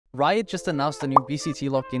Riot just announced a new VCT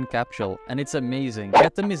lock-in capsule, and it's amazing.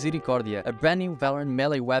 Get the Misericordia, a brand new Valorant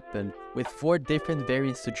melee weapon with 4 different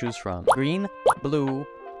variants to choose from: green, blue,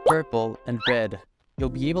 purple, and red. You'll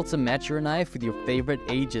be able to match your knife with your favorite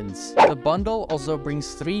agents. The bundle also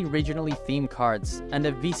brings 3 regionally themed cards and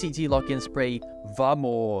a VCT lock-in spray.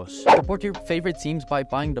 Vamos! Support your favorite teams by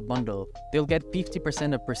buying the bundle. They'll get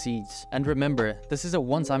 50% of proceeds. And remember, this is a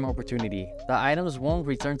one-time opportunity. The items won't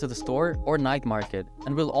return to the store or night market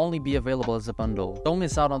and will only be available as a bundle. Don't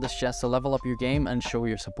miss out on this chance to level up your game and show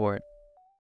your support.